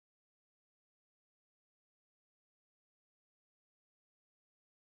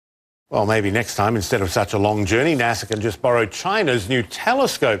Well, maybe next time, instead of such a long journey, NASA can just borrow China's new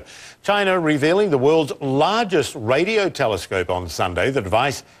telescope. China revealing the world's largest radio telescope on Sunday. The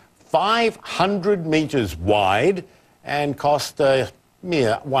device 500 metres wide and cost a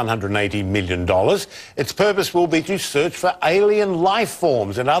mere $180 million. Its purpose will be to search for alien life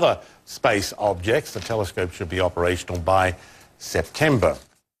forms and other space objects. The telescope should be operational by September.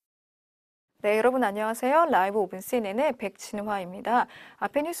 네, 여러분 안녕하세요. 라이브 오픈 CNN의 백진화입니다.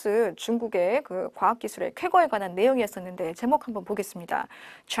 앞에 뉴스 중국의 과학기술의 쾌거에 관한 내용이었었는데 제목 한번 보겠습니다.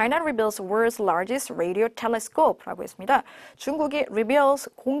 China reveals world's largest radio telescope라고 했습니다. 중국이 reveals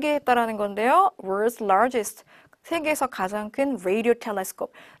공개했다라는 건데요. world's largest 세계에서 가장 큰 radio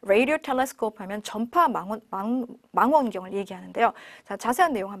telescope. radio telescope 하면 전파 망원경을 얘기하는데요. 자,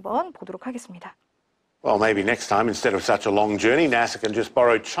 자세한 내용 한번 보도록 하겠습니다. Well, maybe next time, instead of such a long journey, NASA can just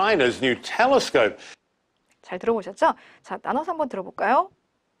borrow China's new telescope. 잘 들어보셨죠? 자, 나눠서 한번 들어볼까요?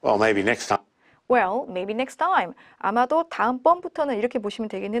 Well, maybe next time. Well, maybe next time. 아마도 다음번부터는 이렇게 보시면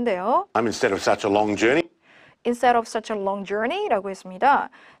되겠는데요. Instead of such a long journey. Instead of such a long journey라고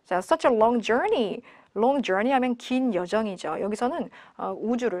했습니다. 자, such a long journey. long journey 하면 긴 여정이죠. 여기서는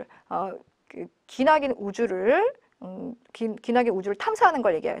우주를 기나긴 우주를 기나긴 우주를 탐사하는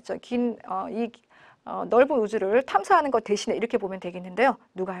걸 얘기하죠. 넓은 우주를 탐사하는 것 대신에 이렇게 보면 되겠는데요.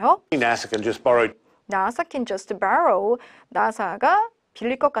 누가요? NASA can just borrow. NASA can just borrow. 나사가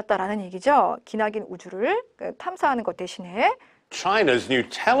빌릴 것 같다라는 얘기죠. 기나긴 우주를 탐사하는 것 대신에 China's new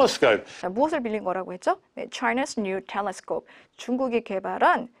telescope. 자, 무엇을 빌린 거라고 했죠? 네, China's new telescope. 중국이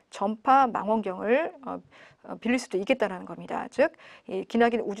개발한 전파 망원경을 빌릴 수도 있겠다라는 겁니다. 즉, 이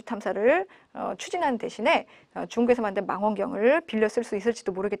기나긴 우주 탐사를 추진하는 대신에 중국에서 만든 망원경을 빌려 쓸 수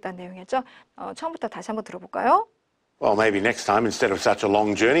있을지도 모르겠다는 내용이었죠. 처음부터 다시 한번 들어볼까요? Well, maybe next time, instead of such a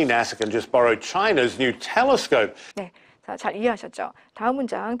long journey, NASA can just borrow China's new telescope. 네, 자, 잘 이해하셨죠? 다음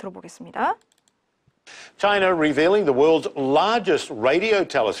문장 들어보겠습니다. China revealing the world's largest radio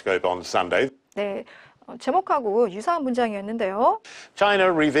telescope on Sunday. 네, 제목하고 유사한 문장이었는데요.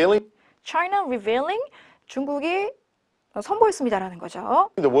 China revealing 중국이 선보였습니다라는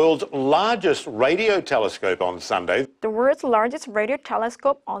거죠. The world's largest radio telescope on Sunday. The world's largest radio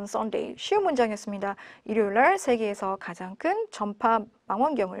telescope on Sunday. 쉬운 문장이었습니다. 일요일 날 세계에서 가장 큰 전파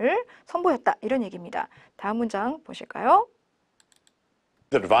망원경을 선보였다. 이런 얘기입니다. 다음 문장 보실까요?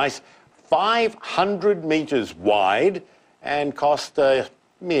 The device 500 meters wide and cost a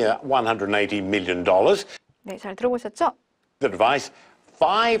mere $180 million. 네, 잘 들어보셨죠? The device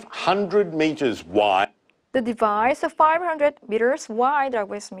 500 meters wide. The device 500 meters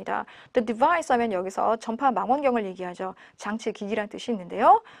wide라고 했습니다. The device 하면 여기서 전파 망원경을 얘기하죠. 장치 기기란 뜻이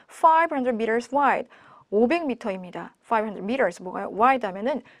있는데요. 500 meters wide. 500m입니다. 500 meters 뭐가요? wide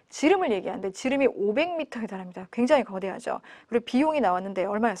하면은 지름을 얘기하는데 지름이 500m에 달합니다. 굉장히 거대하죠. 그리고 비용이 나왔는데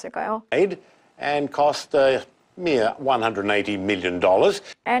얼마였을까요? And cost a mere $180 million.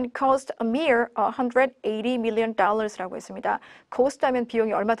 And cost a mere $180 million라고 했습니다. cost 하면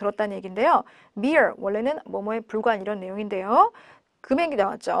비용이 얼마 들었다는 얘기인데요. mere 원래는 뭐뭐에 불과한 이런 내용인데요. 금액이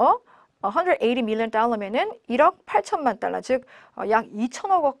나왔죠. $180 million면은 1억 8천만 달러, 즉 약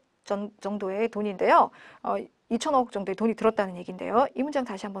 2천억 정도의 돈인데요. 2천억 정도의 돈이 들었다는 얘기인데요. 이 문장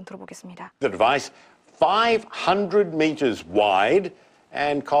다시 한번 들어보겠습니다. The device 500 meters wide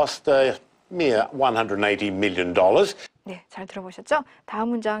and cost a mere $180 million. 네, 잘 들어보셨죠? 다음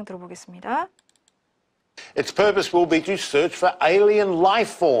문장 들어보겠습니다. Its purpose will be to search for alien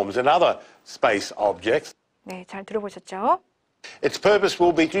life forms and other space objects. 네, 잘 들어보셨죠? Its purpose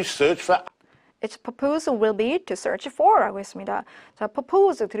will be to search for. Its purpose will be to search for라고 했습니다. 자,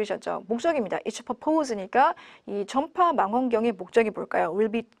 purpose 들으셨죠? 목적입니다. Its purpose니까 이 전파 망원경의 목적이 뭘까요? Will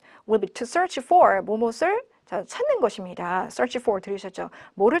be to search for 무엇을 자, 찾는 것입니다. Search for 들으셨죠?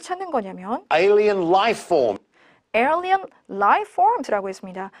 뭐를 찾는 거냐면 Alien life form. Alien life forms라고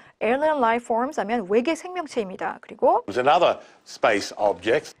했습니다. Alien life forms 하면 외계 생명체입니다. 그리고 And other space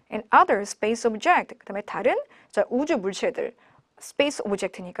objects. and other space object. 그다음에 다른 자, 우주 물체들. 스페이스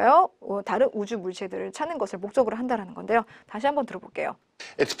오브젝트니까요. 다른 우주 물체들을 찾는 것을 목적으로 한다는 건데요. 다시 한번 들어볼게요.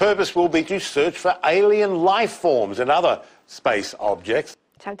 Its purpose will be to search for alien life forms and other space objects.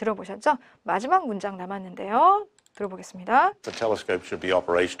 잘 들어보셨죠? 마지막 문장 남았는데요. 들어보겠습니다. The telescope should be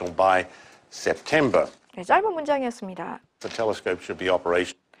operational by September. 네, 짧은 문장이었습니다. The telescope should be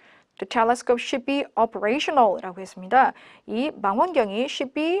operational. The telescope should be operational라고 했습니다. 이 망원경이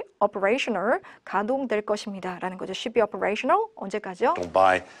should be operational, 가동될 것입니다. 라는 거죠. should be operational, 언제까지요?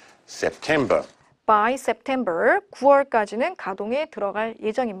 By September. By September, 9월까지는 가동에 들어갈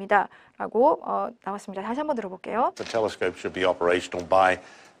예정입니다. 라고 나왔습니다. 다시 한번 들어볼게요. The telescope should be operational by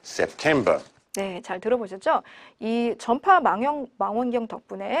September. 네, 잘 들어보셨죠? 이 전파 망원경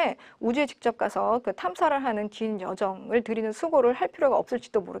덕분에 우주에 직접 가서 그 탐사를 하는 긴 여정을 들이는 수고를 할 필요가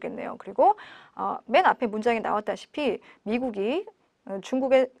없을지도 모르겠네요. 그리고 맨 앞에 문장에 나왔다시피 미국이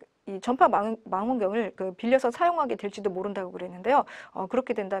중국의 이 전파 망원경을 빌려서 사용하게 될지도 모른다고 그랬는데요.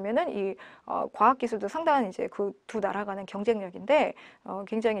 그렇게 된다면은 이 과학 기술도 상당한 이제 그 두 나라 간의 경쟁력인데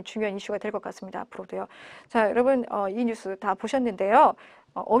굉장히 중요한 이슈가 될 것 같습니다. 앞으로도요. 자, 여러분 이 뉴스 다 보셨는데요.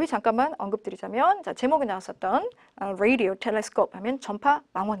 어휘 잠깐만 언급드리자면, 자, 제목에 나왔었던 radio telescope 하면 전파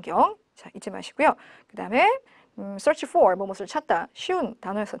망원경. 자, 잊지 마시고요. 그 다음에 search for 무엇을 찾다, 쉬운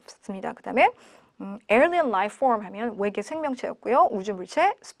단어였습니다. 그 다음에 alien life form 하면 외계 생명체였고요. 우주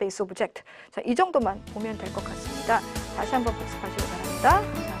물체, space object. 자, 이 정도만 보면 될 것 같습니다. 다시 한번 복습하시기 바랍니다.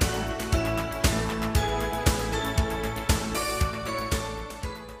 감사합니다.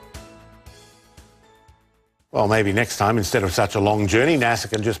 Well, maybe next time, instead of such a long journey, NASA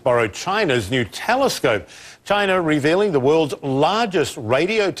can just borrow China's new telescope. China revealing the world's largest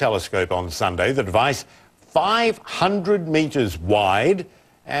radio telescope on Sunday. The device 500 metres wide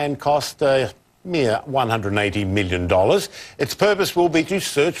and cost a mere $180 million. Its purpose will be to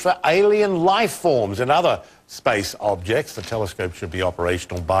search for alien life forms and other space objects. The telescope should be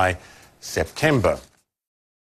operational by September.